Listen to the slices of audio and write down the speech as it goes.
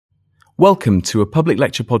Welcome to a public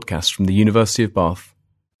lecture podcast from the University of Bath.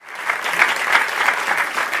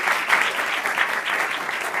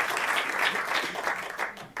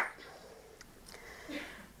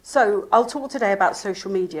 So, I'll talk today about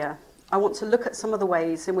social media. I want to look at some of the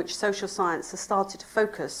ways in which social science has started to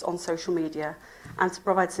focus on social media and to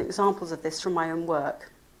provide some examples of this from my own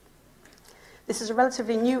work. This is a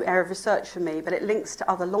relatively new area of research for me, but it links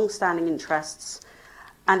to other long-standing interests,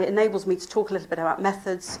 and it enables me to talk a little bit about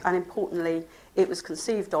methods, and importantly, it was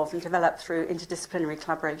conceived of and developed through interdisciplinary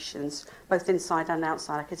collaborations, both inside and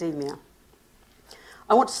outside academia.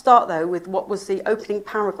 I want to start, though, with what was the opening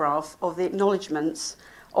paragraph of the acknowledgements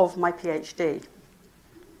of my PhD.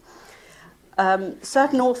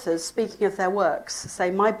 Certain authors, speaking of their works,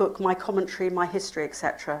 say, my book, my commentary, my history,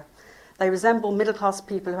 etc. They resemble middle-class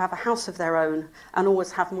people who have a house of their own and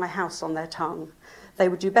always have my house on their tongue. They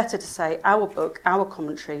would do better to say our book, our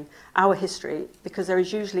commentary, our history, because there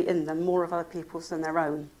is usually in them more of other people's than their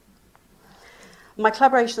own. My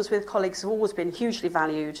collaborations with colleagues have always been hugely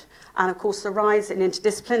valued, and of course the rise in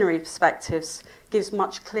interdisciplinary perspectives gives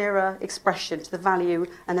much clearer expression to the value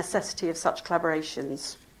and necessity of such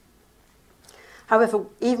collaborations. However,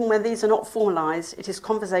 even when these are not formalised, it is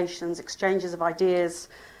conversations, exchanges of ideas,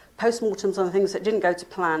 postmortems on things that didn't go to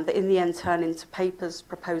plan, that in the end turn into papers,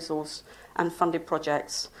 proposals, and funded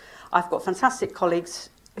projects. I've got fantastic colleagues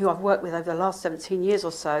who I've worked with over the last 17 years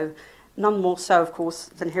or so, none more so, of course,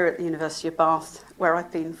 than here at the University of Bath, where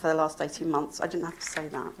I've been for the last 18 months. I didn't have to say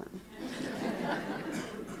that.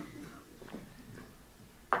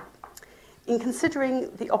 But in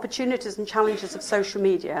considering the opportunities and challenges of social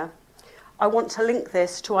media, I want to link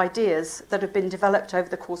this to ideas that have been developed over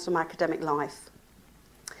the course of my academic life.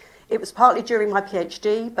 It was partly during my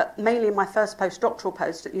PhD, but mainly in my first postdoctoral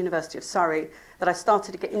post at the University of Surrey, that I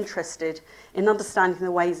started to get interested in understanding the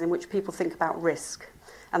ways in which people think about risk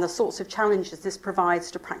and the sorts of challenges this provides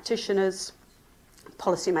to practitioners,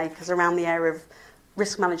 policymakers around the area of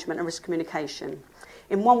risk management and risk communication.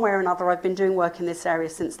 In one way or another, I've been doing work in this area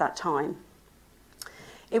since that time.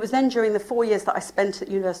 It was then during the 4 years that I spent at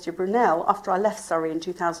the University of Brunel, after I left Surrey in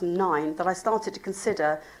 2009, that I started to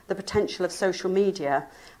consider the potential of social media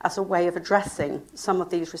as a way of addressing some of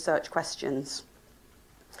these research questions.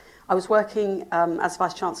 I was working, as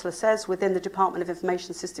Vice-Chancellor says, within the Department of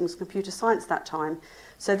Information Systems and Computer Science at that time,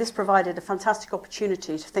 so this provided a fantastic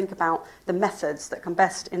opportunity to think about the methods that can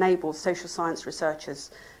best enable social science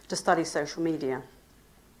researchers to study social media.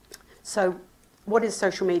 So, what is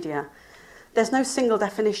social media? There's no single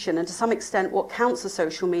definition, and to some extent what counts as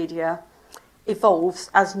social media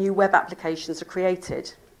evolves as new web applications are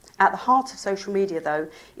created. At the heart of social media, though,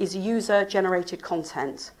 is user-generated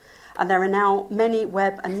content, and there are now many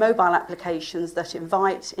web and mobile applications that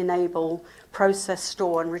invite, enable, process,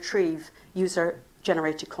 store and retrieve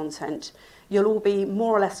user-generated content. You'll all be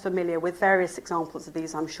more or less familiar with various examples of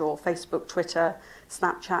these, I'm sure: Facebook, Twitter,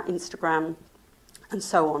 Snapchat, Instagram, and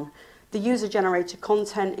so on. The user-generated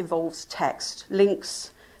content involves text,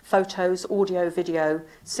 links, photos, audio, video,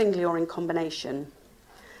 singly or in combination.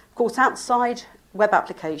 Of course, outside web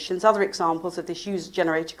applications, other examples of this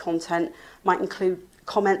user-generated content might include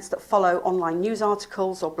comments that follow online news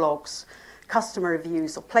articles or blogs, customer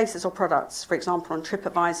reviews or places or products, for example on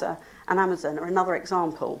TripAdvisor and Amazon are another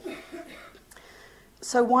example.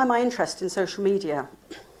 So why am I interested in social media?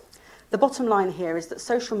 The bottom line here is that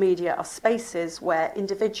social media are spaces where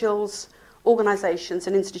individuals, organisations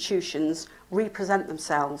and institutions represent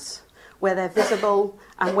themselves, where they're visible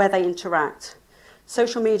and where they interact.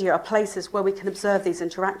 Social media are places where we can observe these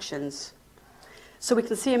interactions. So we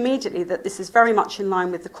can see immediately that this is very much in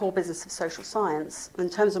line with the core business of social science, in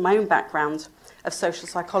terms of my own background of social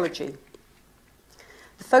psychology.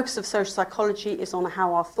 The focus of social psychology is on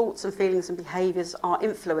how our thoughts and feelings and behaviours are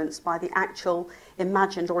influenced by the actual,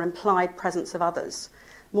 imagined or implied presence of others.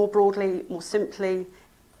 More broadly, more simply,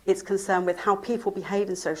 it's concerned with how people behave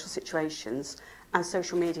in social situations, and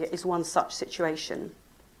social media is one such situation.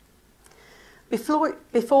 Before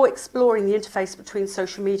exploring the interface between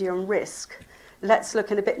social media and risk, let's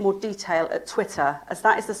look in a bit more detail at Twitter, as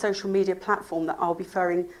that is the social media platform that I'll be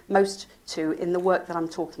referring most to in the work that I'm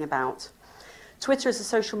talking about. Twitter is a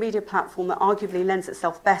social media platform that arguably lends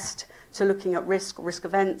itself best to looking at risk or risk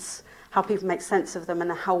events, how people make sense of them,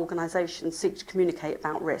 and how organisations seek to communicate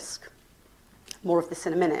about risk. More of this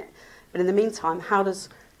in a minute. But in the meantime, how does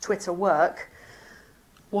Twitter work?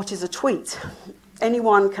 What is a tweet?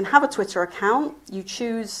 Anyone can have a Twitter account. You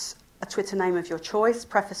choose a Twitter name of your choice,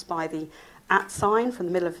 prefaced by the @ sign from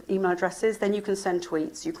the middle of email addresses. Then you can send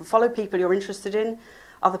tweets. You can follow people you're interested in.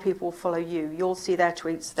 Other people will follow you. You'll see their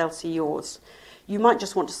tweets, they'll see yours. You might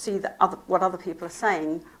just want to see what other people are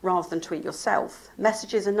saying rather than tweet yourself.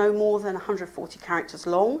 Messages are no more than 140 characters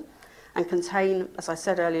long and contain, as I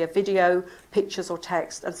said earlier, video, pictures or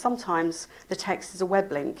text, and sometimes the text is a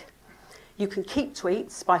web link. You can keep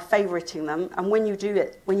tweets by favoriting them, and when you do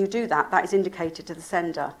that, that is indicated to the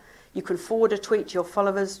sender. You can forward a tweet to your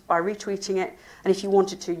followers by retweeting it, and if you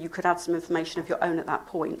wanted to, you could add some information of your own at that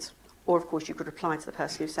point. Or, of course, you could reply to the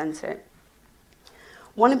person who sent it.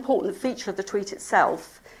 One important feature of the tweet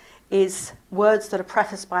itself is words that are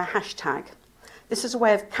prefaced by a hashtag. This is a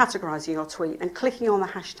way of categorising your tweet, and clicking on the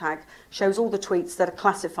hashtag shows all the tweets that are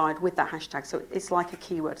classified with that hashtag, so it's like a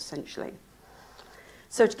keyword, essentially.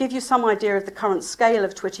 So to give you some idea of the current scale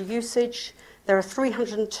of Twitter usage, there are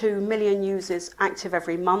 302 million users active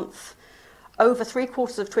every month. Over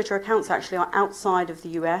 3/4 of Twitter accounts actually are outside of the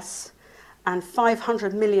US, and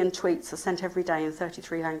 500 million tweets are sent every day in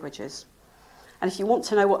 33 languages. And if you want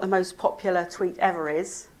to know what the most popular tweet ever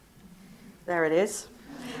is, there it is.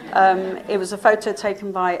 It was a photo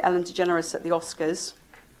taken by Ellen DeGeneres at the Oscars.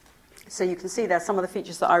 So you can see there some of the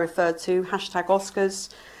features that I referred to, hashtag Oscars,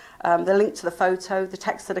 the link to the photo, the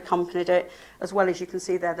text that accompanied it, as well as you can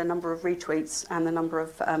see there the number of retweets and the number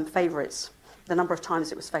of favourites, the number of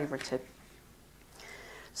times it was favourited.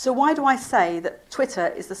 So why do I say that Twitter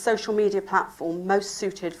is the social media platform most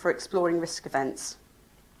suited for exploring risk events?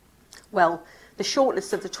 Well, the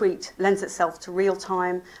shortness of the tweet lends itself to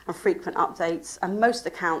real-time and frequent updates, and most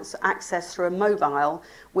accounts are accessed through a mobile,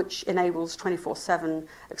 which enables 24/7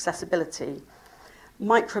 accessibility.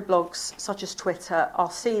 Microblogs such as Twitter are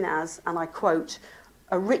seen as, and I quote,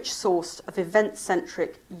 a rich source of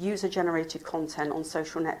event-centric, user-generated content on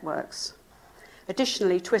social networks.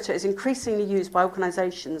 Additionally, Twitter is increasingly used by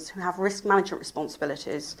organisations who have risk management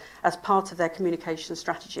responsibilities as part of their communication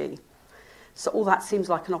strategy. So all that seems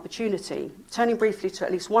like an opportunity. Turning briefly to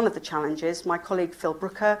at least one of the challenges, my colleague Phil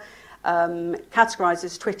Brooker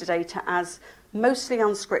categorises Twitter data as mostly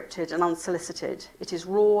unscripted and unsolicited. It is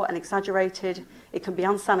raw and exaggerated, it can be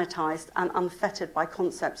unsanitized and unfettered by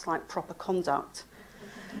concepts like proper conduct.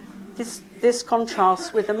 This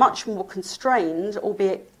contrasts with a much more constrained,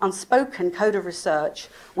 albeit unspoken, code of research,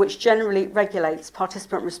 which generally regulates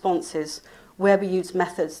participant responses, where we use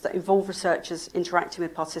methods that involve researchers interacting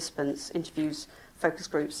with participants, interviews, focus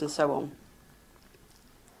groups, and so on.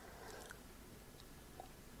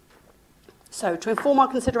 So, to inform our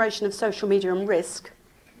consideration of social media and risk,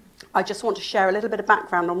 I just want to share a little bit of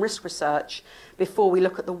background on risk research before we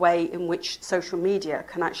look at the way in which social media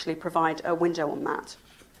can actually provide a window on that.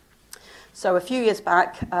 So a few years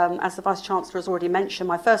back, as the Vice-Chancellor has already mentioned,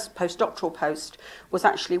 my first postdoctoral post was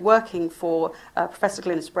actually working for Professor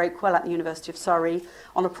Glynis Breakwell at the University of Surrey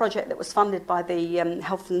on a project that was funded by the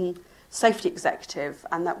Health and Safety Executive,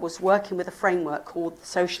 and that was working with a framework called the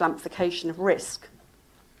Social Amplification of Risk.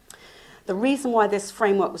 The reason why this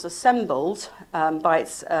framework was assembled by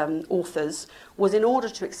its authors was in order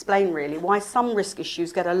to explain really why some risk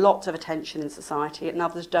issues get a lot of attention in society and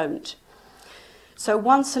others don't. So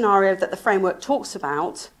one scenario that the framework talks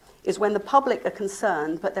about is when the public are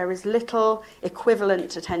concerned, but there is little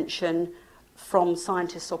equivalent attention from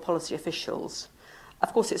scientists or policy officials.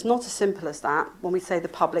 Of course, it's not as simple as that. When we say the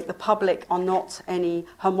public are not any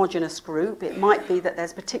homogenous group. It might be that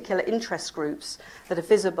there's particular interest groups that are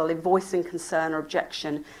visible in voicing concern or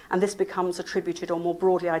objection, and this becomes attributed or more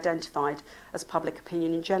broadly identified as public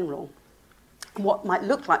opinion in general. What might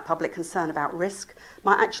look like public concern about risk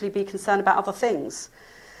might actually be concern about other things.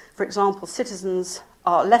 For example, citizens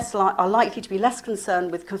are likely to be less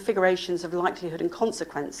concerned with configurations of likelihood and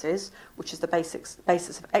consequences, which is the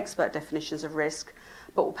basis of expert definitions of risk,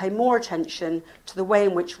 but will pay more attention to the way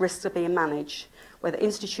in which risks are being managed, whether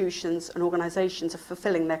institutions and organisations are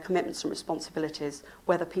fulfilling their commitments and responsibilities,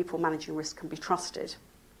 whether people managing risk can be trusted.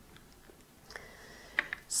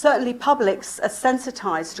 Certainly publics are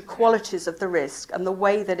sensitised to qualities of the risk and the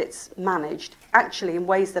way that it's managed, actually in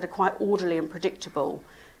ways that are quite orderly and predictable.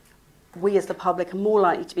 We as the public are more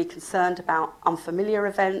likely to be concerned about unfamiliar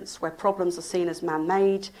events, where problems are seen as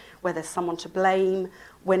man-made, where there's someone to blame,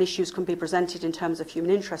 when issues can be presented in terms of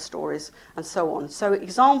human interest stories, and so on. So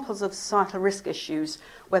examples of societal risk issues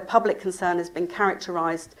where public concern has been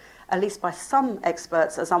characterised, at least by some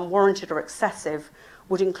experts, as unwarranted or excessive,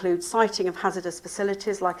 would include siting of hazardous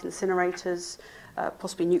facilities like incinerators,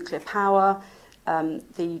 possibly nuclear power,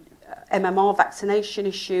 the MMR vaccination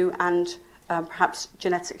issue, and perhaps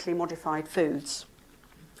genetically modified foods.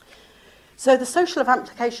 So the social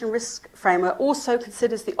amplification risk framework also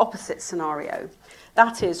considers the opposite scenario.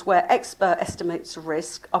 That is, where expert estimates of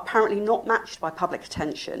risk are apparently not matched by public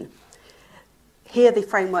attention. Here the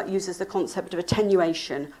framework uses the concept of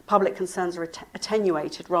attenuation. Public concerns are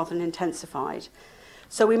attenuated rather than intensified.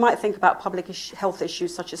 So we might think about public health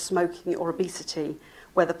issues such as smoking or obesity,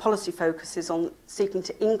 where the policy focus is on seeking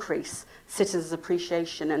to increase citizens'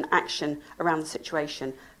 appreciation and action around the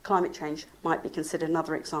situation. Climate change might be considered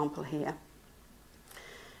another example here.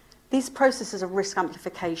 These processes of risk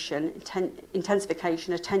amplification,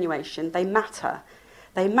 intensification, attenuation, they matter.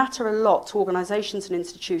 They matter a lot to organisations and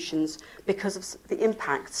institutions because of the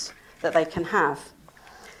impacts that they can have.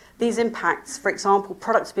 These impacts, for example,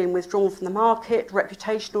 products being withdrawn from the market,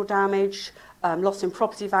 reputational damage, loss in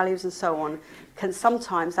property values and so on, can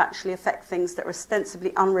sometimes actually affect things that are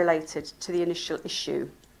ostensibly unrelated to the initial issue.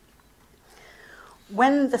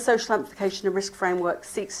 When the social amplification and risk framework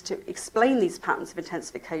seeks to explain these patterns of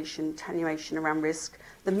intensification, attenuation around risk,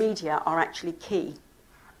 the media are actually key.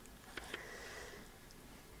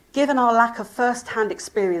 Given our lack of first-hand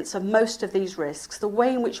experience of most of these risks, the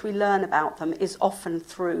way in which we learn about them is often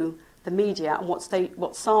through the media and what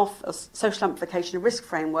SARF, Social Amplification and Risk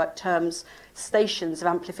Framework, terms stations of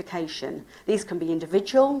amplification. These can be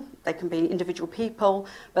individual, they can be individual people,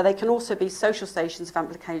 but they can also be social stations of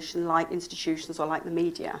amplification like institutions or like the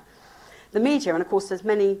media. The media, and of course there's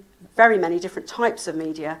very many different types of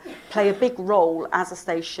media, play a big role as a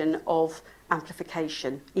station of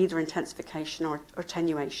amplification, either intensification or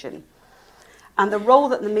attenuation. And the role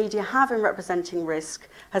that the media have in representing risk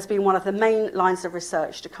has been one of the main lines of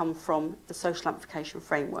research to come from the social amplification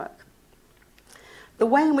framework. The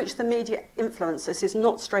way in which the media influence us is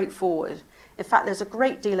not straightforward. In fact, there's a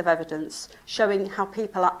great deal of evidence showing how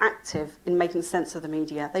people are active in making sense of the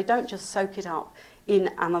media. They don't just soak it up in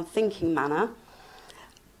an unthinking manner.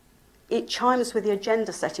 It chimes with the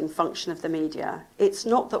agenda-setting function of the media. It's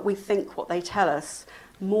not that we think what they tell us,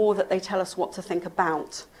 more that they tell us what to think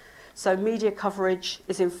about. So media coverage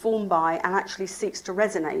is informed by and actually seeks to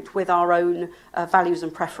resonate with our own values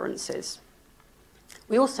and preferences.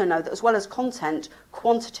 We also know that as well as content,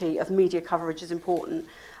 quantity of media coverage is important,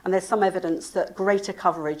 and there's some evidence that greater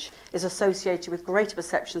coverage is associated with greater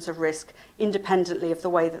perceptions of risk independently of the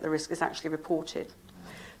way that the risk is actually reported.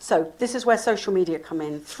 So this is where social media come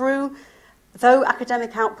in. Though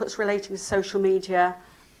academic outputs relating to social media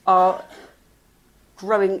are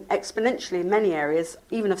growing exponentially in many areas,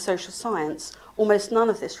 even of social science, almost none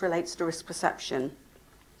of this relates to risk perception,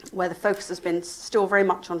 where the focus has been still very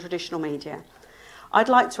much on traditional media. I'd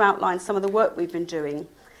like to outline some of the work we've been doing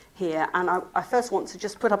here, and I first want to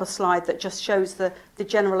just put up a slide that just shows the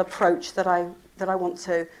general approach that I want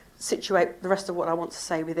to situate the rest of what I want to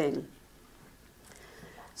say within.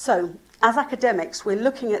 So, as academics, we're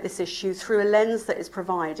looking at this issue through a lens that is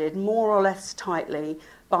provided more or less tightly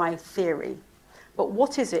by theory. But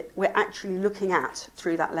what is it we're actually looking at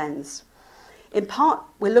through that lens? In part,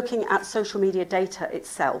 we're looking at social media data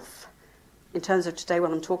itself. In terms of today,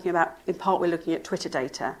 what I'm talking about, in part, we're looking at Twitter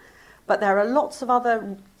data. But there are lots of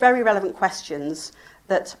other very relevant questions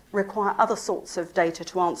that require other sorts of data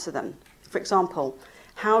to answer them. For example,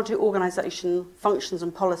 how do organisation functions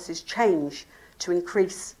and policies change to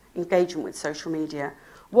increase engagement with social media?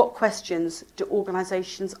 What questions do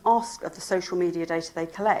organisations ask of the social media data they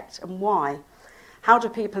collect, and why? How do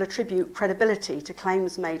people attribute credibility to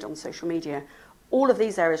claims made on social media? All of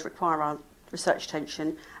these areas require our research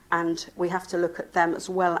attention, and we have to look at them as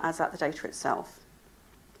well as at the data itself.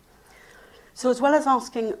 So as well as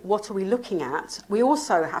asking what are we looking at, we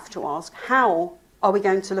also have to ask how are we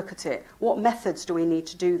going to look at it? What methods do we need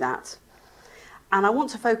to do that? And I want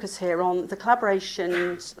to focus here on the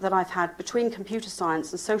collaborations that I've had between computer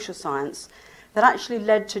science and social science that actually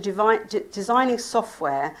led to designing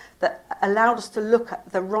software that allowed us to look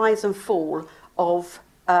at the rise and fall of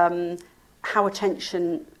how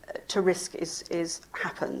attention to risk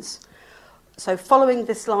happens. So following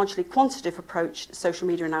this largely quantitative approach to social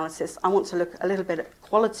media analysis, I want to look a little bit at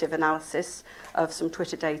qualitative analysis of some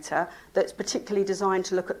Twitter data that's particularly designed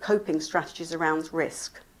to look at coping strategies around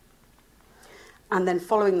risk. And then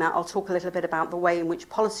following that, I'll talk a little bit about the way in which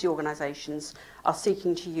policy organisations are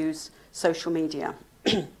seeking to use social media.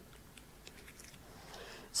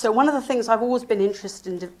 So one of the things I've always been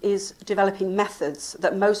interested in is developing methods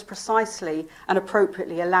that most precisely and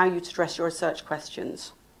appropriately allow you to address your research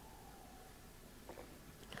questions.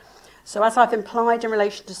 So as I've implied in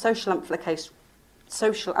relation to social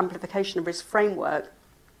amplification and risk framework,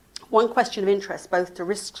 one question of interest both to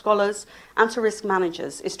risk scholars and to risk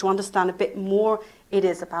managers is to understand a bit more it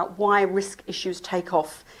is about why risk issues take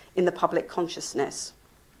off in the public consciousness.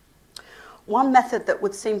 One method that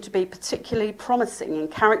would seem to be particularly promising in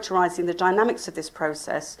characterising the dynamics of this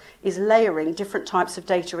process is layering different types of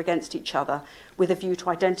data against each other with a view to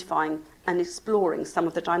identifying and exploring some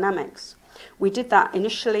of the dynamics. We did that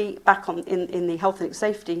initially back in the Health and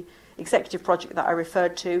Safety Executive project that I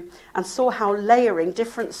referred to, and saw how layering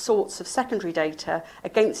different sorts of secondary data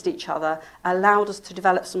against each other allowed us to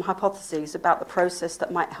develop some hypotheses about the process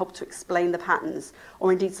that might help to explain the patterns,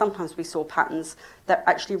 or indeed sometimes we saw patterns that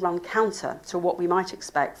actually run counter to what we might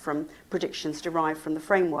expect from predictions derived from the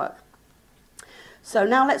framework. So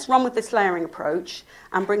now let's run with this layering approach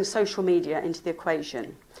and bring social media into the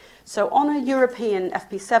equation. So on a European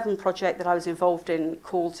FP7 project that I was involved in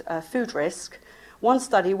called Food Risk, one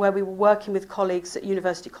study where we were working with colleagues at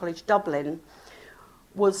University College Dublin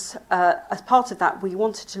was, as part of that, we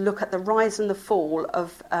wanted to look at the rise and the fall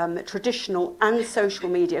of traditional and social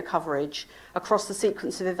media coverage across the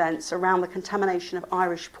sequence of events around the contamination of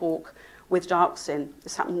Irish pork with dioxin.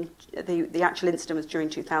 This happened, the actual incident was during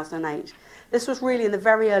 2008. This was really in the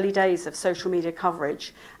very early days of social media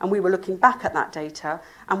coverage, and we were looking back at that data,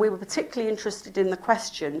 and we were particularly interested in the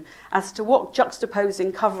question as to what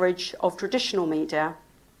juxtaposing coverage of traditional media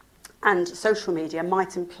and social media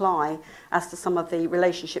might imply as to some of the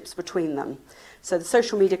relationships between them. So the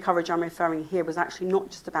social media coverage I'm referring here was actually not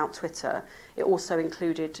just about Twitter. It also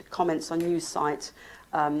included comments on news sites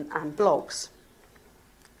and blogs.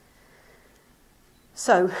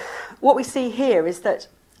 So what we see here is that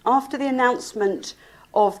after the announcement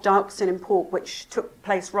of dioxin in pork, which took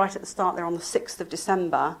place right at the start there on the 6th of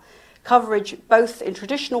December, coverage both in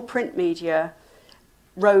traditional print media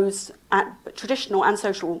traditional and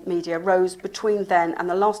social media rose between then and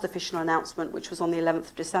the last official announcement, which was on the 11th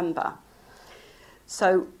of December.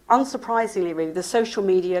 So unsurprisingly, really, the social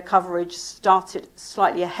media coverage started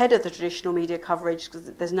slightly ahead of the traditional media coverage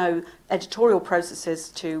because there's no editorial processes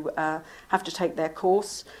to have to take their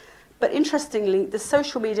course. But interestingly, the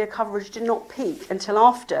social media coverage did not peak until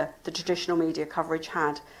after the traditional media coverage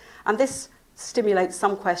had. And this stimulates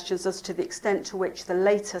some questions as to the extent to which the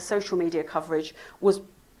later social media coverage was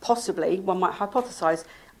possibly, one might hypothesize,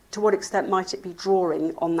 to what extent might it be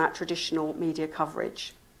drawing on that traditional media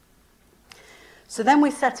coverage. So then we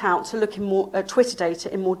set out to look at Twitter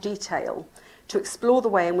data in more detail, to explore the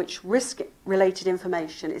way in which risk-related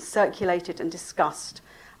information is circulated and discussed,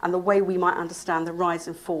 and the way we might understand the rise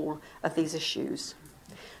and fall of these issues.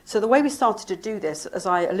 So the way we started to do this, as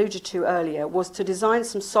I alluded to earlier, was to design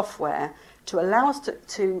some software to allow us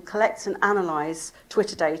to collect and analyse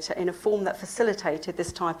Twitter data in a form that facilitated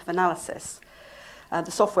this type of analysis. The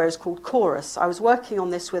software is called Chorus. I was working on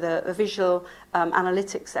this with a visual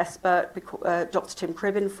analytics expert, Dr. Tim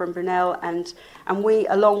Cribbin from Brunel, and we,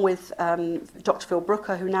 along with Dr. Phil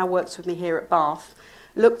Brooker, who now works with me here at Bath,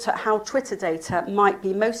 looked at how Twitter data might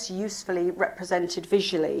be most usefully represented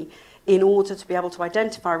visually in order to be able to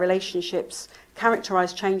identify relationships,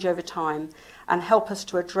 characterise change over time, and help us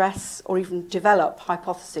to address or even develop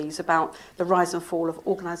hypotheses about the rise and fall of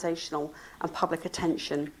organisational and public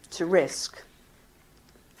attention to risk.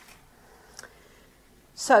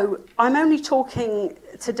 So I'm only talking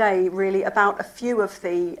today really about a few of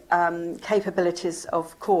the capabilities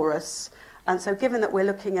of Chorus, and so given that we're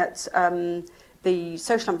looking at the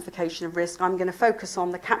social amplification of risk, I'm going to focus on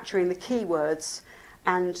the capturing the keywords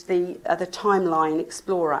and the timeline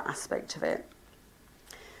explorer aspect of it.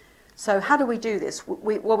 So how do we do this?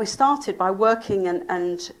 We started by working,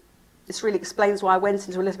 and this really explains why I went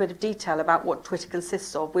into a little bit of detail about what Twitter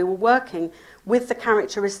consists of. We were working with the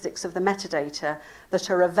characteristics of the metadata that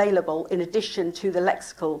are available in addition to the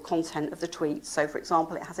lexical content of the tweet. So, for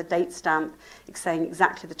example, it has a date stamp, it's saying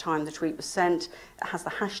exactly the time the tweet was sent, it has the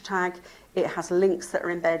hashtag, it has links that are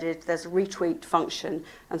embedded, there's a retweet function,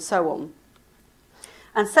 and so on.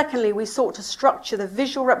 And secondly, we sought to structure the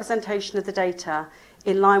visual representation of the data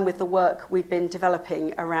in line with the work we've been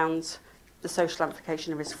developing around the social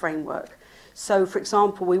amplification of risk framework. So, for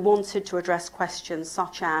example, we wanted to address questions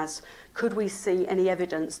such as, could we see any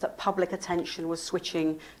evidence that public attention was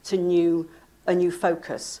switching to a new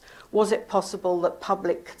focus? Was it possible that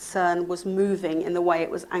public concern was moving in the way it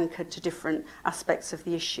was anchored to different aspects of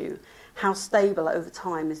the issue? How stable over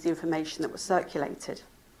time is the information that was circulated?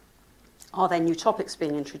 Are there new topics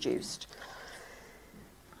being introduced?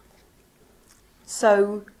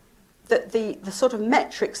 So the sort of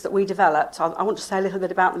metrics that we developed, I want to say a little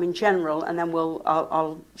bit about them in general, and then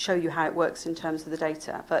I'll show you how it works in terms of the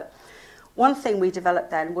data. But one thing we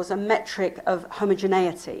developed then was a metric of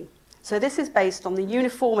homogeneity. So this is based on the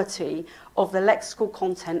uniformity of the lexical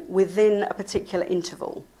content within a particular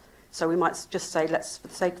interval. So we might just say, for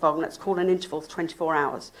the sake of argument, let's call an interval 24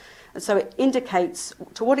 hours. And so it indicates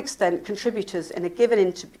to what extent contributors in a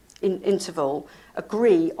given interval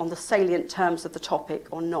agree on the salient terms of the topic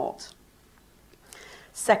or not.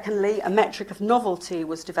 Secondly, a metric of novelty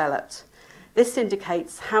was developed. This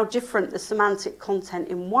indicates how different the semantic content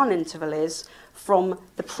in one interval is from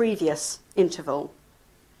the previous interval.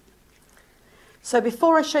 So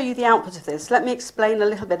before I show you the output of this, let me explain a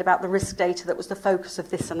little bit about the risk data that was the focus of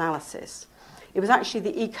this analysis. It was actually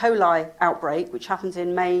the E. coli outbreak, which happened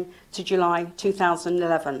in May to July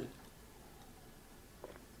 2011.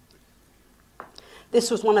 This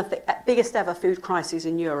was one of the biggest ever food crises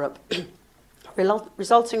in Europe,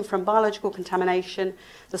 resulting from biological contamination,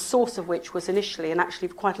 the source of which was initially, and actually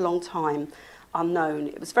for quite a long time, unknown.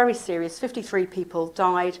 It was very serious. 53 people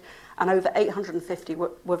died, and over 850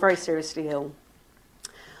 were very seriously ill.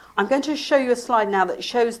 I'm going to show you a slide now that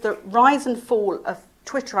shows the rise and fall of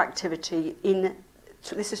Twitter activity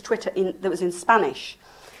this is Twitter that was in Spanish.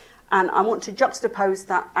 And I want to juxtapose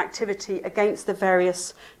that activity against the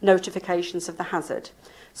various notifications of the hazard.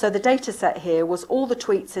 So the data set here was all the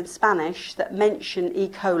tweets in Spanish that mention E.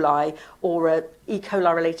 coli or a E.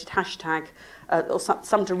 coli related hashtag or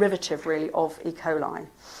some derivative really of E. coli.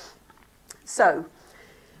 So,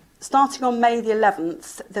 starting on May the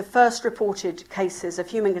 11th, the first reported cases of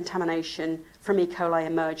human contamination from E. coli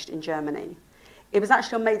emerged in Germany. It was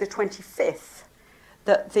actually on May the 25th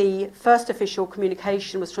that the first official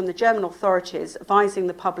communication was from the German authorities advising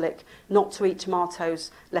the public not to eat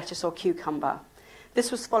tomatoes, lettuce or cucumber.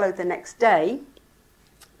 This was followed the next day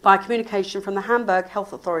by a communication from the Hamburg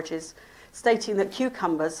health authorities stating that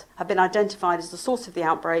cucumbers have been identified as the source of the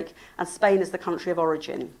outbreak and Spain as the country of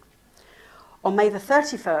origin. On May the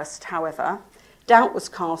 31st, however, doubt was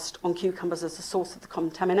cast on cucumbers as the source of the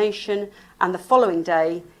contamination, and the following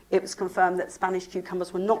day it was confirmed that Spanish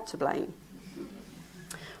cucumbers were not to blame.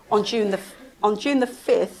 On June the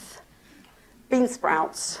 5th, bean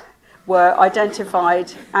sprouts were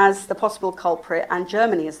identified as the possible culprit and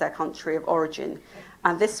Germany as their country of origin,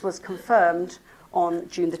 and this was confirmed on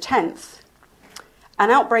June the 10th.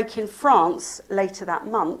 An outbreak in France later that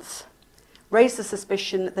month raised the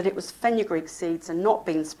suspicion that it was fenugreek seeds and not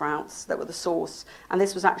bean sprouts that were the source, and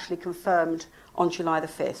this was actually confirmed on July the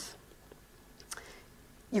 5th.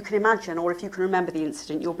 You can imagine, or if you can remember the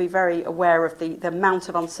incident, you'll be very aware of the amount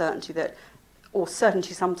of uncertainty that, or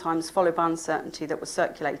certainty sometimes followed by uncertainty, that was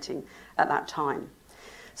circulating at that time.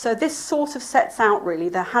 So this sort of sets out really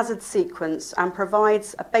the hazard sequence and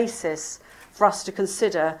provides a basis for us to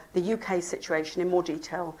consider the UK situation in more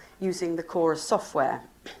detail using the Chorus software.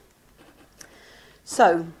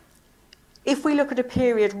 So, if we look at a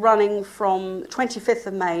period running from 25th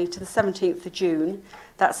of May to the 17th of June,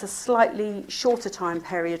 that's a slightly shorter time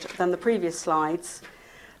period than the previous slides.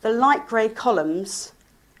 The light grey columns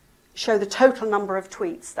show the total number of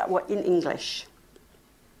tweets that were in English.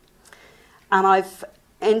 And I've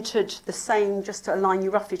entered the same, just to align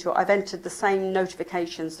you roughly to it, I've entered the same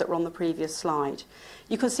notifications that were on the previous slide.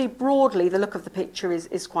 You can see broadly the look of the picture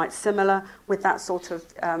is quite similar, with that sort of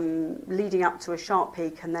leading up to a sharp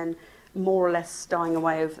peak and then more or less dying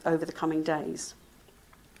away over the coming days.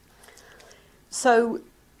 So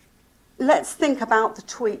let's think about the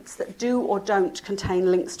tweets that do or don't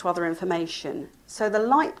contain links to other information. So the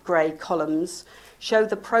light grey columns show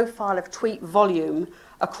the profile of tweet volume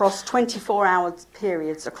across 24-hour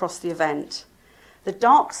periods across the event. The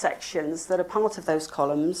dark sections that are part of those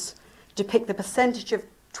columns depict the percentage of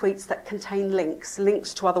tweets that contain links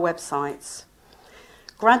to other websites.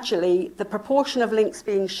 Gradually, the proportion of links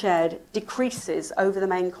being shared decreases over the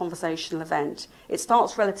main conversational event. It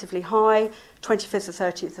starts relatively high, 25th to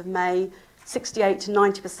 30th of May, 68 to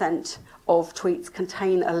 90% of tweets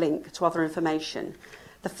contain a link to other information.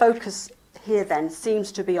 The focus here then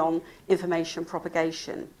seems to be on information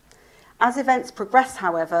propagation. As events progress,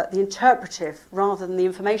 however, the interpretive rather than the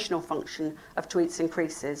informational function of tweets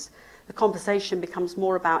increases. The conversation becomes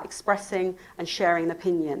more about expressing and sharing an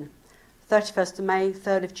opinion. 31st of May,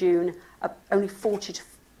 3rd of June, only 40 to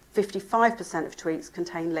 55% of tweets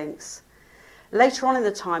contain links. Later on in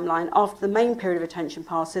the timeline, after the main period of attention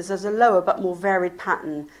passes, there's a lower but more varied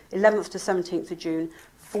pattern. 11th to 17th of June,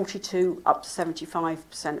 42 up to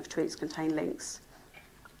 75% of tweets contain links.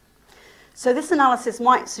 So this analysis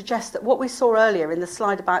might suggest that what we saw earlier in the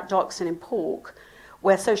slide about dioxin in pork,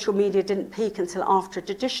 where social media didn't peak until after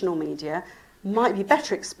traditional media, might be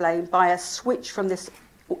better explained by a switch from this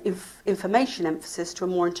information emphasis to a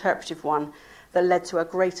more interpretive one that led to a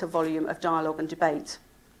greater volume of dialogue and debate.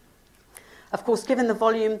 Of course, given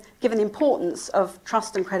the importance of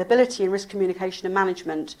trust and credibility in risk communication and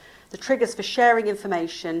management, the triggers for sharing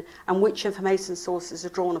information and which information sources are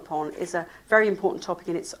drawn upon is a very important topic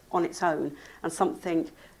on its own, and something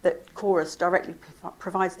that Chorus directly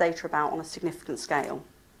provides data about on a significant scale.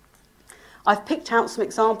 I've picked out some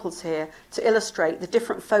examples here to illustrate the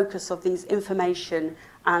different focus of these information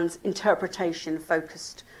and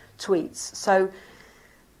interpretation-focused tweets. So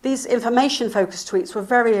these information-focused tweets were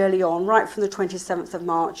very early on, right from the 27th of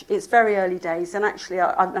March. It's very early days, and actually,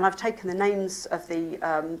 I've taken the names of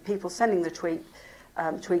the people sending the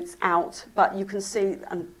tweets out, but you can see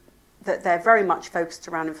that they're very much focused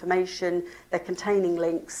around information. They're containing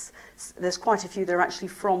links. There's quite a few that are actually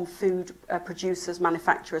from food producers,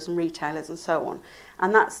 manufacturers, and retailers, and so on.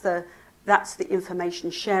 And that's the information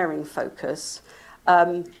sharing focus.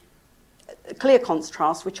 Clear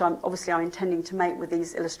contrast, which I'm intending to make with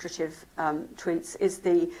these illustrative tweets, is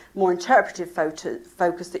the more interpretive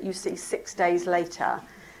focus that you see 6 days later,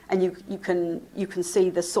 and you can see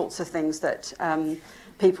the sorts of things that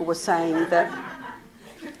people were saying that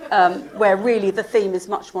where really the theme is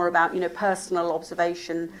much more about personal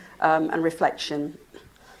observation and reflection.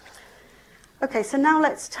 Okay, so now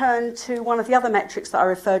let's turn to one of the other metrics that I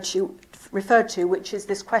referred to, which is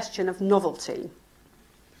this question of novelty.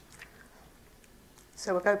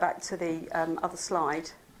 So we'll go back to the other slide.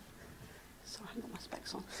 Sorry, I haven't got my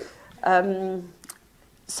specs on.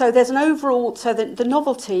 So there's an overall, so the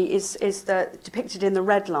novelty is depicted in the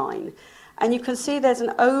red line. And you can see there's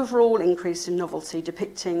an overall increase in novelty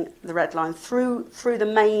depicting the red line through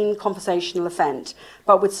the main conversational event,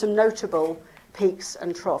 but with some notable peaks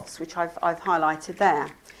and troughs, which I've highlighted there.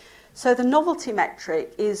 So the novelty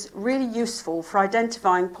metric is really useful for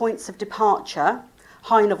identifying points of departure,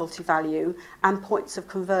 high novelty value, and points of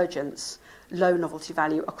convergence, low novelty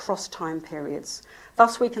value, across time periods.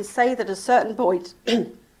 Thus, we can say that at a certain point,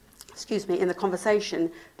 in the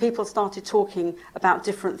conversation, people started talking about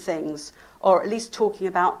different things, or at least talking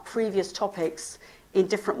about previous topics in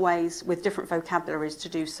different ways with different vocabularies to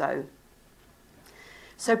do so.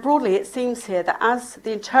 So broadly, it seems here that as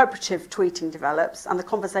the interpretive tweeting develops and the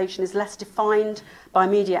conversation is less defined by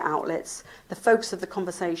media outlets, the focus of the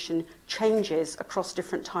conversation changes across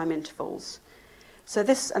different time intervals. So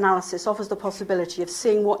this analysis offers the possibility of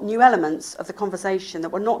seeing what new elements of the conversation that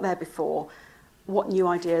were not there before, what new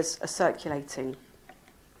ideas are circulating.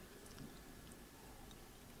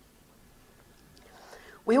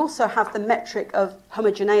 We also have the metric of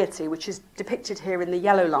homogeneity, which is depicted here in the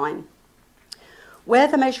yellow line. Where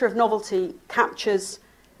the measure of novelty captures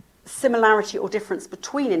similarity or difference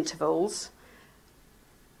between intervals,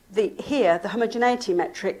 here the homogeneity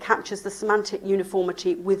metric captures the semantic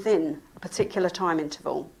uniformity within a particular time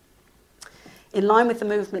interval. In line with the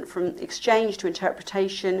movement from exchange to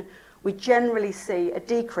interpretation, we generally see a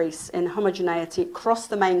decrease in homogeneity across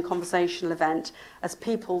the main conversational event as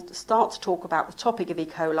people start to talk about the topic of E.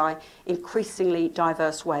 coli in increasingly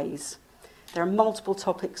diverse ways. There are multiple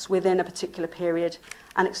topics within a particular period,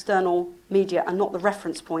 and external media are not the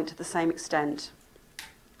reference point to the same extent.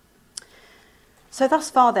 So thus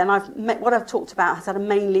far then, what I've talked about has had a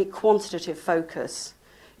mainly quantitative focus.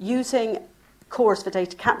 Using Chorus for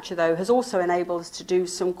data capture, though, has also enabled us to do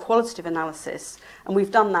some qualitative analysis, and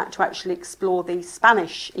we've done that to actually explore the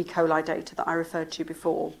Spanish E. coli data that I referred to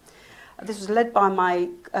before. This was led by my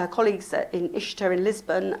colleagues in ISTA in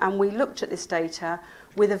Lisbon, and we looked at this data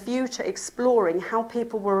with a view to exploring how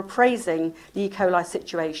people were appraising the E. coli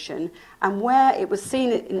situation and where it was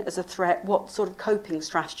seen as a threat, what sort of coping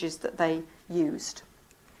strategies that they used.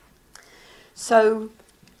 So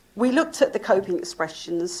we looked at the coping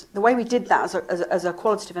expressions. The way we did that as a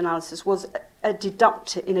qualitative analysis was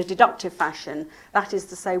in a deductive fashion. That is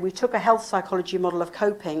to say, we took a health psychology model of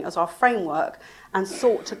coping as our framework and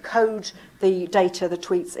sought to code the data, the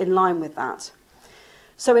tweets, in line with that.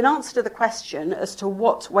 So in answer to the question as to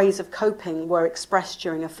what ways of coping were expressed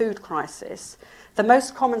during a food crisis, the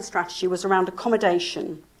most common strategy was around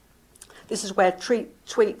accommodation. This is where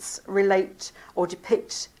tweets relate or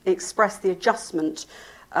depict, express the adjustment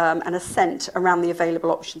and assent around the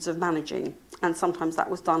available options of managing. And sometimes that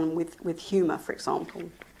was done with humour, for example.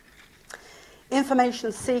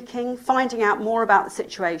 Information seeking, finding out more about the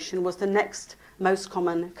situation, was the next most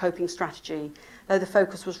common coping strategy, though the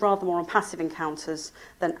focus was rather more on passive encounters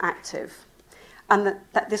than active. And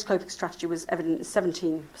that this coping strategy was evident in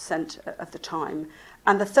 17% of the time.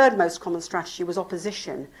 And the third most common strategy was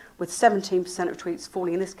opposition, with 17% of tweets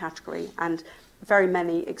falling in this category, and very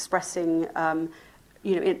many expressing,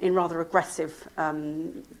 in rather aggressive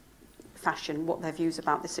fashion, what their views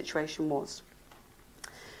about this situation was.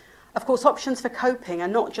 Of course, options for coping are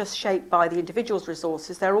not just shaped by the individual's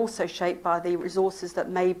resources, they're also shaped by the resources that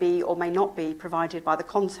may be or may not be provided by the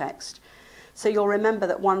context. So you'll remember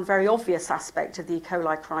that one very obvious aspect of the E.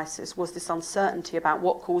 coli crisis was this uncertainty about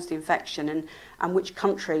what caused the infection and which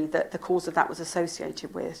country that the cause of that was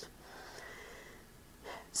associated with.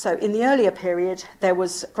 So in the earlier period, there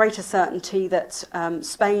was greater certainty that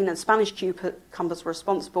Spain and Spanish cucumbers were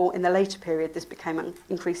responsible. In the later period, this became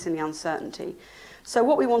increasingly uncertainty. So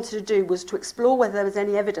what we wanted to do was to explore whether there was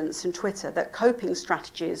any evidence in Twitter that coping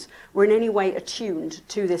strategies were in any way attuned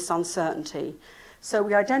to this uncertainty. So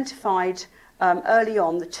we identified early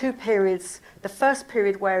on the two periods. The first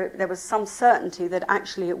period where there was some certainty that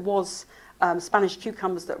actually it was Spanish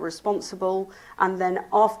cucumbers that were responsible, and then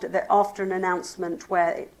after an announcement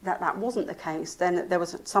where that wasn't the case, then there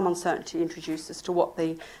was some uncertainty introduced as to what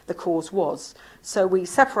the cause was. So we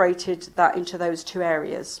separated that into those two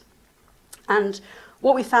areas. And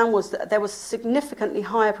what we found was that there was a significantly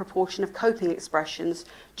higher proportion of coping expressions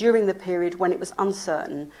during the period when it was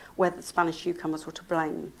uncertain whether the Spanish cucumbers were to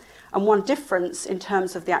blame. And one difference in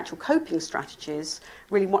terms of the actual coping strategies,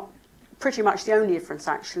 really pretty much the only difference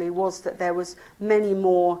actually, was that there was many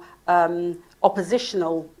more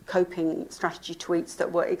oppositional coping strategy tweets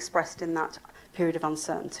that were expressed in that period of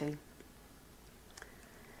uncertainty.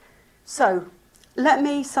 So let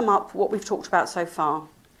me sum up what we've talked about so far.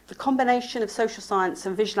 The combination of social science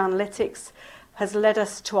and visual analytics has led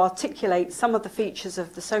us to articulate some of the features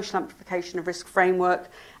of the social amplification of risk framework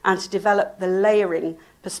and to develop the layering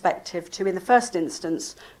perspective to, in the first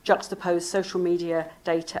instance, juxtapose social media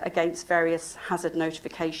data against various hazard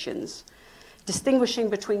notifications. Distinguishing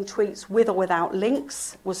between tweets with or without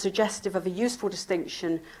links was suggestive of a useful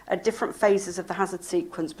distinction at different phases of the hazard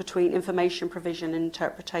sequence between information provision and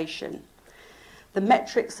interpretation. The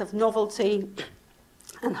metrics of novelty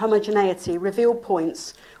and homogeneity revealed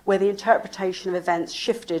points where the interpretation of events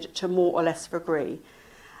shifted to more or less of a degree.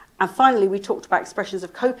 And finally, we talked about expressions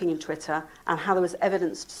of coping in Twitter and how there was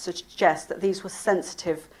evidence to suggest that these were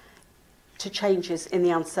sensitive to changes in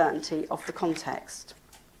the uncertainty of the context.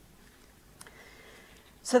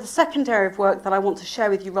 So the second area of work that I want to share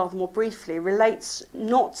with you rather more briefly relates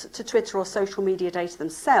not to Twitter or social media data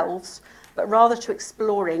themselves, but rather to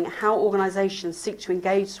exploring how organisations seek to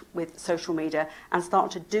engage with social media and start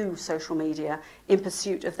to do social media in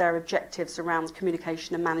pursuit of their objectives around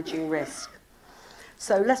communication and managing risk.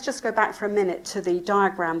 So let's just go back for a minute to the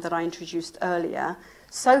diagram that I introduced earlier.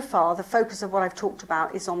 So far, the focus of what I've talked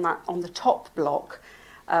about is on the top block,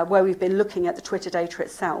 where we've been looking at the Twitter data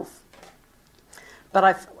itself. But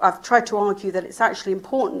I've tried to argue that it's actually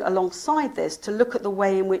important alongside this to look at the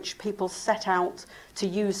way in which people set out to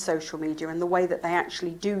use social media and the way that they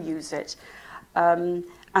actually do use it. And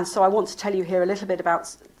so I want to tell you here a little bit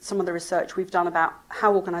about some of the research we've done about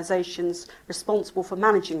how organisations responsible for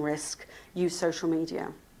managing risk use social media.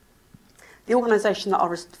 The organisation that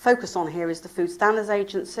I'll focus on here is the Food Standards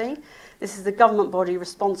Agency. This is the government body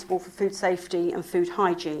responsible for food safety and food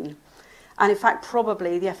hygiene. And in fact,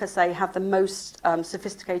 probably the FSA have the most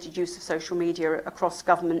sophisticated use of social media across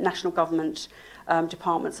government, national government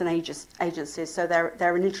departments and agencies. So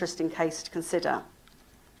they're an interesting case to consider.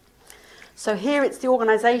 So here it's the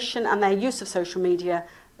organisation and their use of social media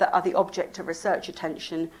that are the object of research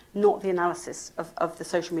attention, not the analysis of the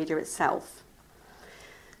social media itself.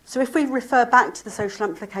 So if we refer back to the social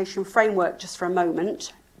amplification framework just for a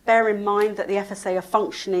moment, bear in mind that the FSA are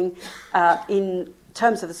functioning in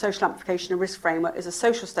terms of the social amplification and risk framework as a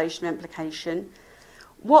social station of implication.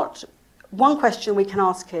 One question we can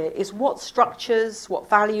ask here is what structures, what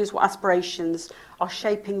values, what aspirations are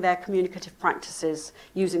shaping their communicative practices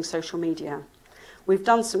using social media? We've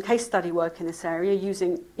done some case study work in this area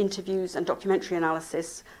using interviews and documentary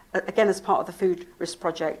analysis, again as part of the Food Risk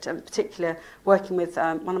Project, and in particular working with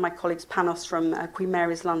one of my colleagues, Panos from Queen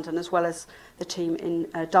Mary's London, as well as the team in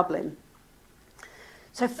Dublin.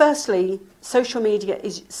 So firstly, social media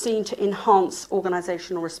is seen to enhance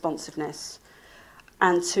organisational responsiveness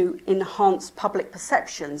and to enhance public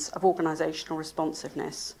perceptions of organisational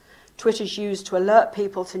responsiveness. Twitter is used to alert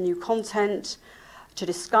people to new content, to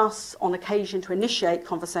discuss, on occasion to initiate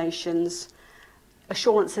conversations.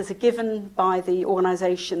 Assurances are given by the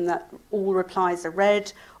organisation that all replies are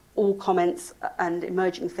read, all comments and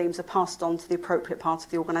emerging themes are passed on to the appropriate part of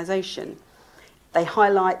the organisation. They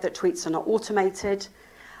highlight that tweets are not automated,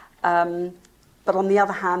 but on the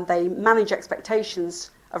other hand, they manage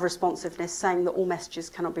expectations of responsiveness, saying that all messages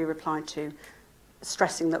cannot be replied to,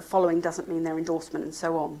 stressing that following doesn't mean their endorsement, and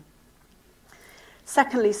so on.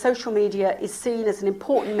 Secondly, social media is seen as an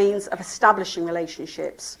important means of establishing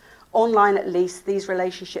relationships. Online, at least, these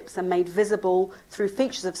relationships are made visible through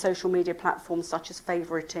features of social media platforms such as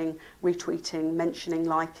favoriting, retweeting, mentioning,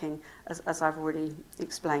 liking, as I've already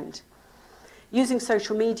explained. Using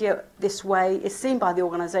social media this way is seen by the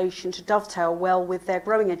organisation to dovetail well with their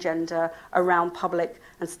growing agenda around public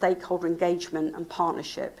and stakeholder engagement and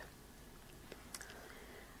partnership.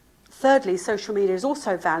 Thirdly, social media is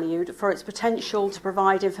also valued for its potential to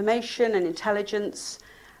provide information and intelligence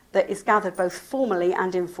that is gathered both formally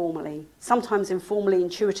and informally, sometimes informally,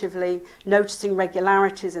 intuitively, noticing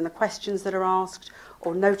regularities in the questions that are asked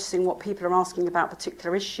or noticing what people are asking about a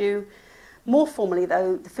particular issue. More formally,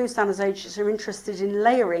 though, the Food Standards Agency are interested in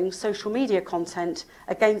layering social media content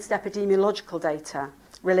against epidemiological data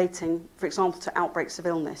relating, for example, to outbreaks of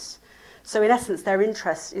illness. So in essence, their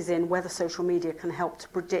interest is in whether social media can help to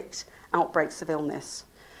predict outbreaks of illness.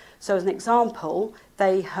 So as an example,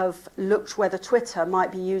 they have looked whether Twitter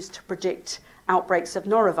might be used to predict outbreaks of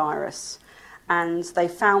norovirus. And they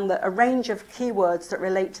found that a range of keywords that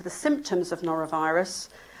relate to the symptoms of norovirus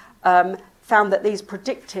found that these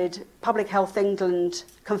predicted Public Health England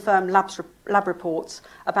confirmed lab reports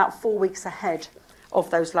about 4 weeks ahead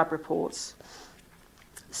of those lab reports.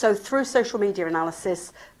 So through social media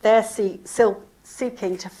analysis, they're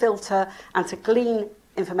seeking to filter and to glean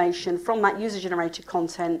information from that user-generated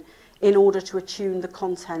content in order to attune the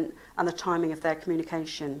content and the timing of their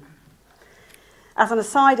communication. As an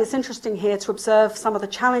aside, it's interesting here to observe some of the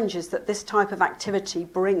challenges that this type of activity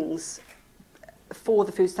brings for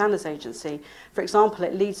the Food Standards Agency. For example,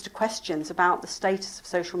 it leads to questions about the status of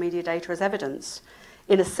social media data as evidence,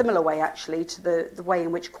 in a similar way, actually, to the way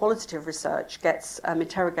in which qualitative research gets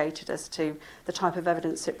interrogated as to the type of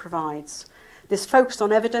evidence it provides. This focus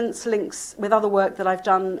on evidence links with other work that I've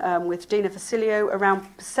done with Dina Facilio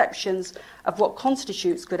around perceptions of what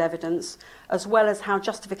constitutes good evidence, as well as how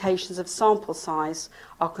justifications of sample size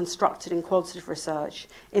are constructed in qualitative research.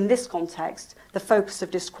 In this context, the focus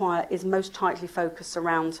of Disquiet is most tightly focused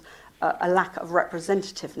around a lack of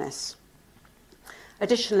representativeness.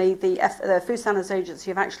 Additionally, the Food Standards Agency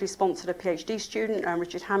have actually sponsored a PhD student,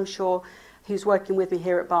 Richard Hamshaw, who's working with me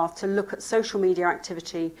here at Bath to look at social media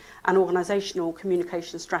activity and organisational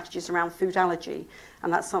communication strategies around food allergy.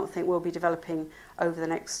 And that's something we'll be developing over the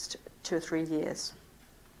next 2 or 3 years.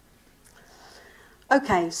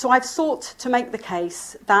 Okay, so I've sought to make the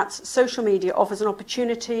case that social media offers an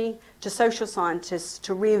opportunity to social scientists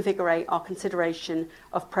to reinvigorate our consideration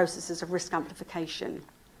of processes of risk amplification.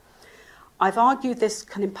 I've argued this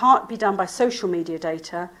can in part be done by social media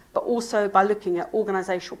data, but also by looking at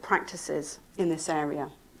organisational practices in this area.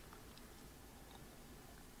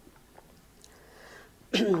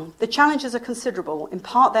 The challenges are considerable. In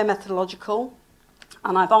part, they're methodological,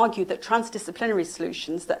 and I've argued that transdisciplinary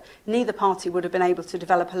solutions that neither party would have been able to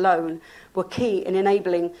develop alone were key in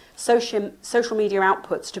enabling social media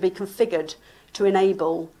outputs to be configured to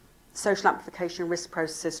enable social amplification risk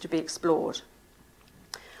processes to be explored.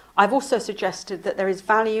 I've also suggested that there is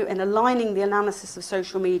value in aligning the analysis of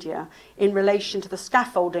social media in relation to the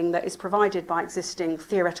scaffolding that is provided by existing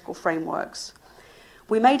theoretical frameworks.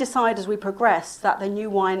 We may decide as we progress that the new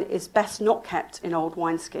wine is best not kept in old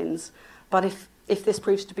wineskins, but if this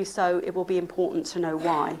proves to be so, it will be important to know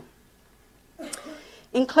why.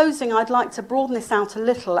 In closing, I'd like to broaden this out a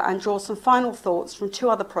little and draw some final thoughts from 2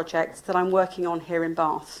 other projects that I'm working on here in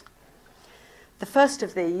Bath. The first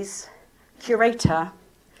of these, Curator,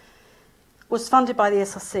 was funded by the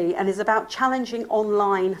SRC and is about challenging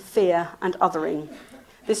online fear and othering.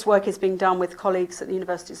 This work is being done with colleagues at the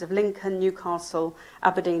Universities of Lincoln, Newcastle,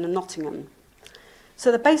 Aberdeen and Nottingham.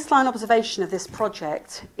 So the baseline observation of this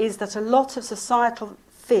project is that a lot of societal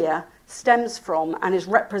fear stems from and is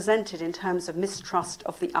represented in terms of mistrust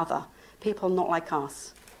of the other, people not like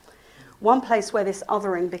us. One place where this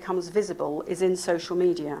othering becomes visible is in social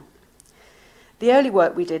media. The early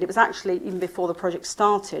work we did, it was actually even before the project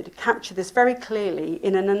started, captured this very clearly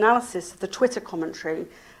in an analysis of the Twitter commentary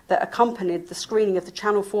that accompanied the screening of the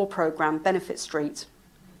Channel 4 programme Benefit Street,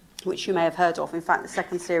 which you may have heard of. In fact, the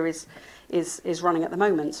second series is running at the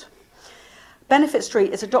moment. Benefit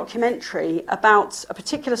Street is a documentary about a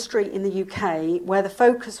particular street in the UK where the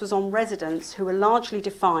focus was on residents who were largely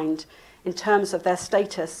defined in terms of their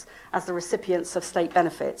status as the recipients of state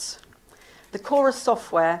benefits. The Chorus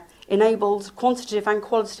software enabled quantitative and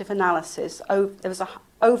qualitative analysis. There was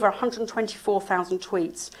over 124,000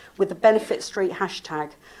 tweets with the Benefit Street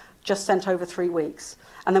hashtag just sent over 3 weeks.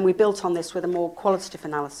 And then we built on this with a more qualitative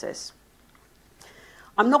analysis.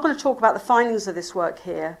 I'm not going to talk about the findings of this work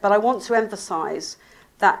here, but I want to emphasise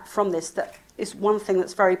that from this, that is one thing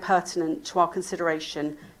that's very pertinent to our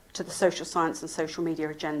consideration to the social science and social media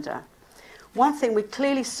agenda. One thing we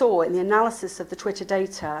clearly saw in the analysis of the Twitter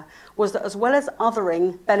data was that as well as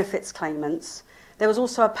othering benefits claimants, there was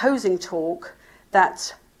also opposing talk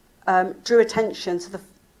that drew attention to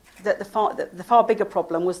the far bigger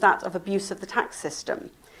problem was that of abuse of the tax system.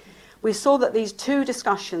 We saw that these 2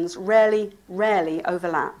 discussions rarely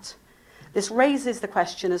overlapped. This raises the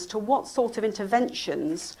question as to what sort of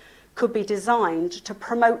interventions could be designed to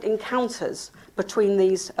promote encounters between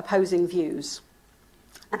these opposing views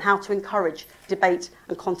and how to encourage debate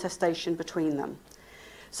and contestation between them.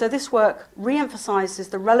 So this work re-emphasises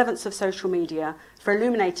the relevance of social media for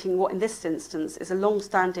illuminating what in this instance is a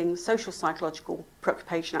long-standing social psychological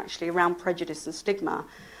preoccupation actually around prejudice and stigma,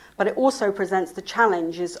 but it also presents the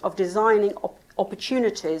challenges of designing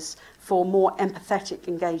opportunities for more empathetic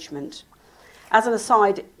engagement. As an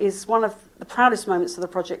aside, is one of the proudest moments of the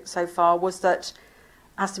project so far was that,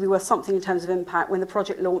 has to be worth something in terms of impact, when the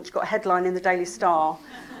project launched, got a headline in the Daily Star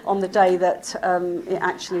on the day that it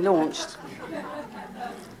actually launched.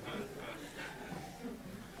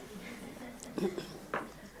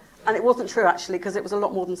 And it wasn't true, actually, because it was a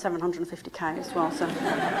lot more than 750k as well.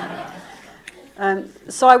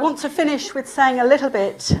 So I want to finish with saying a little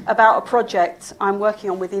bit about a project I'm working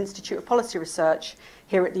on with the Institute of Policy Research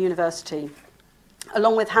here at the university.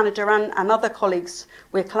 Along with Hannah Duran and other colleagues,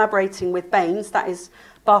 we're collaborating with BAINS, that is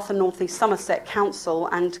Bath and North East Somerset Council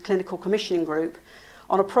and Clinical Commissioning Group,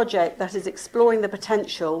 on a project that is exploring the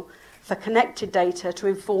potential for connected data to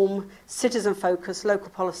inform citizen-focused local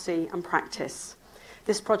policy and practice.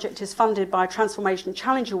 This project is funded by a Transformation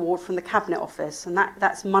Challenge Award from the Cabinet Office, and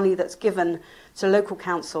that's money that's given to local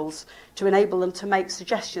councils to enable them to make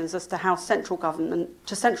suggestions as to how central government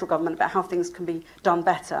about how things can be done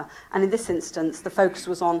better. And in this instance, the focus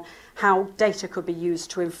was on how data could be used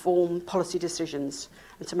to inform policy decisions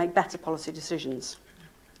and to make better policy decisions.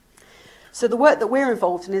 So the work that we're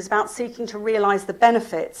involved in is about seeking to realise the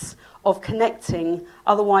benefits of connecting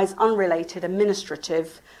otherwise unrelated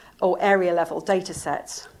administrative or area-level data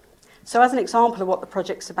sets. So as an example of what the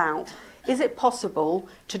project's about, is it possible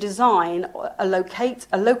to design or locate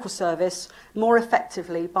a local service more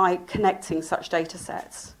effectively by connecting such data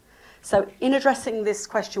sets? So in addressing this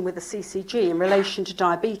question with the CCG in relation to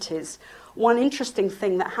diabetes, one interesting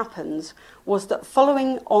thing that happened was that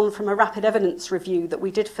following on from a rapid evidence review that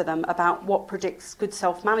we did for them about what predicts good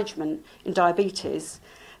self-management in diabetes,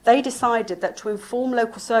 they decided that to inform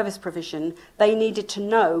local service provision, they needed to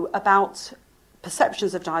know about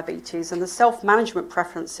perceptions of diabetes and the self-management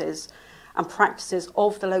preferences and practices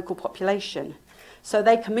of the local population. So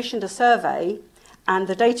they commissioned a survey, and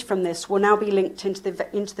the data from this will now be linked into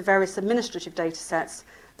the various administrative data sets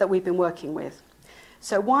that we've been working with.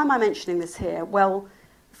 So why am I mentioning this here? Well,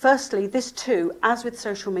 firstly, this too, as with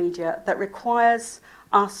social media, that requires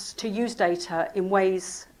us to use data in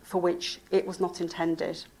ways for which it was not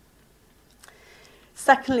intended.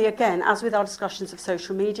 Secondly, again, as with our discussions of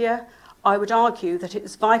social media, I would argue that it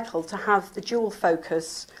is vital to have the dual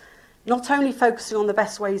focus, not only focusing on the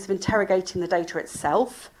best ways of interrogating the data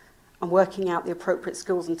itself and working out the appropriate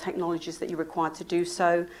skills and technologies that you're required to do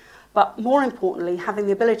so, but more importantly, having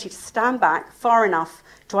the ability to stand back far enough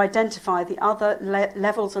to identify the other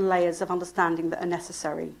levels and layers of understanding that are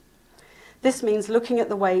necessary. This means looking at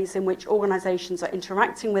the ways in which organisations are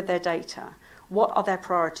interacting with their data. What are their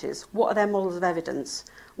priorities? What are their models of evidence?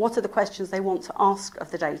 What are the questions they want to ask of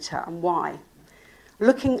the data and why?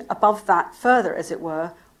 Looking above that further, as it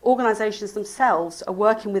were, organisations themselves are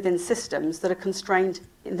working within systems that are constrained,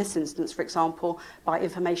 in this instance, for example, by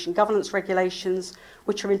information governance regulations,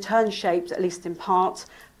 which are in turn shaped, at least in part,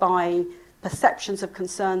 by perceptions of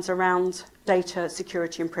concerns around data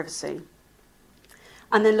security and privacy.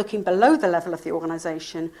 And then looking below the level of the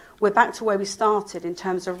organisation, we're back to where we started in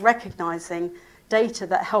terms of recognising data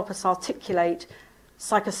that help us articulate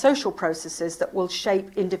psychosocial processes that will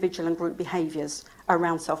shape individual and group behaviours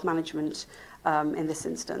around self-management in this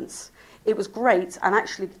instance. It was great and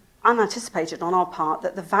actually unanticipated on our part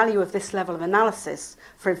that the value of this level of analysis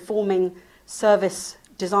for informing service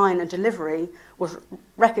design and delivery was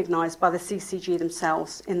recognised by the CCG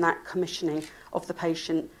themselves in that commissioning of the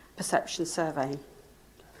patient perception survey.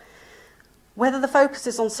 Whether the focus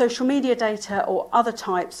is on social media data or other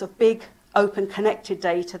types of big, open, connected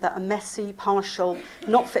data that are messy, partial,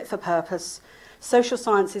 not fit for purpose, social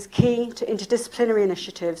science is key to interdisciplinary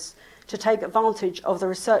initiatives to take advantage of the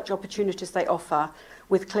research opportunities they offer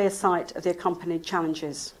with clear sight of the accompanied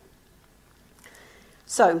challenges.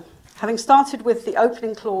 So, having started with the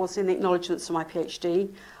opening clause in the acknowledgements of my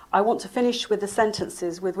PhD, I want to finish with the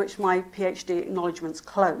sentences with which my PhD acknowledgements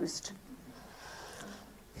closed.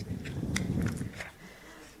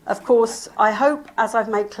 Of course, I hope, as I've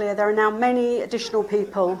made clear, there are now many additional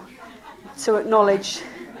people to acknowledge.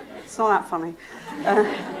 It's not that funny.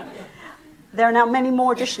 There are now many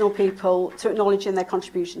more additional people to acknowledge in their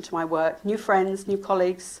contribution to my work. New friends, new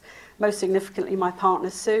colleagues, most significantly my partner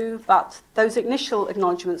Sue, but those initial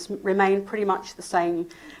acknowledgements remain pretty much the same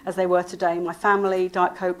as they were today. My family,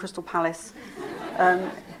 Diet Coke, Crystal Palace.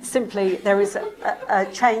 Simply, there is a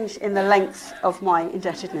change in the length of my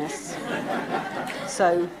indebtedness.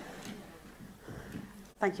 So,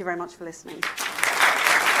 thank you very much for listening.